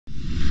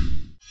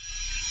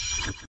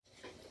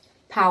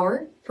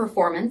Power,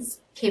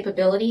 performance,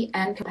 capability,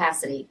 and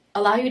capacity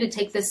allow you to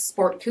take this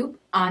sport coupe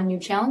on new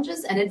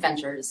challenges and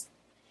adventures.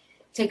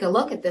 Take a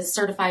look at this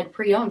certified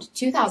pre-owned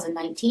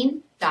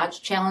 2019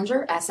 Dodge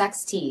Challenger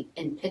SXT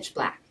in pitch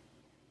black.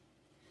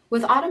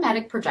 With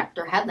automatic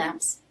projector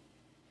headlamps,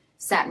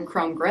 satin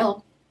chrome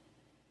grille,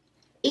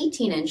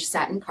 18-inch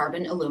satin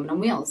carbon aluminum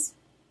wheels,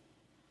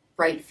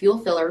 bright fuel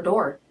filler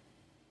door,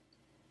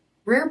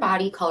 rear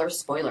body color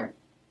spoiler,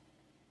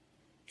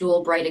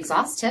 dual bright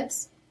exhaust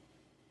tips,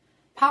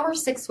 power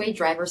 6-way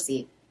driver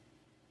seat,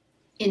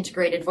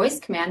 integrated voice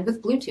command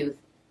with Bluetooth,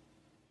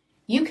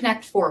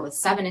 Uconnect 4 with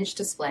 7-inch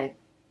display,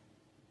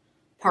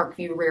 Park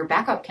View rear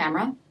backup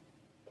camera,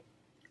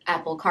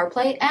 Apple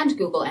CarPlay and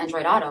Google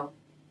Android Auto,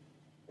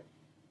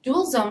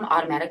 dual zone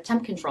automatic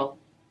temp control,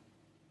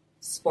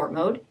 sport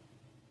mode,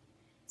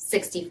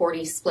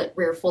 60/40 split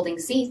rear folding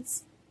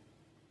seats,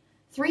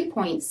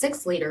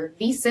 3.6-liter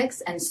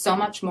V6, and so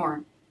much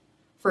more.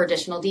 For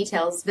additional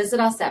details, visit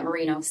us at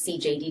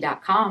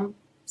marinocjd.com,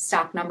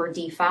 stock number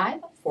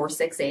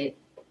D5468.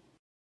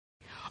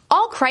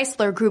 All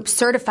Chrysler Group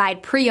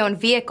certified pre-owned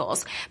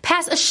vehicles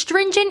pass a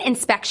stringent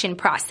inspection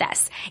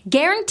process,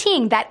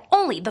 guaranteeing that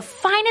only the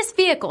finest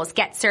vehicles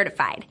get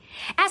certified.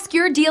 Ask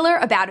your dealer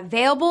about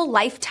available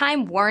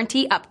lifetime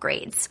warranty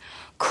upgrades.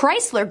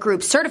 Chrysler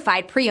Group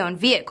certified pre-owned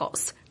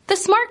vehicles, the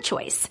smart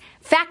choice,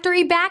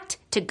 factory backed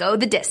to go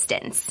the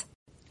distance.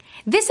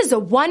 This is a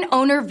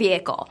one-owner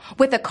vehicle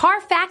with a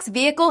CARFAX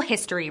vehicle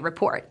history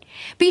report.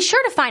 Be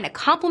sure to find a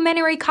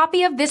complimentary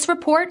copy of this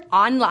report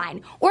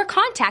online or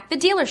contact the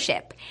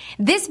dealership.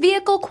 This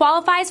vehicle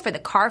qualifies for the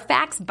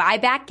CARFAX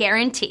buyback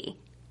guarantee.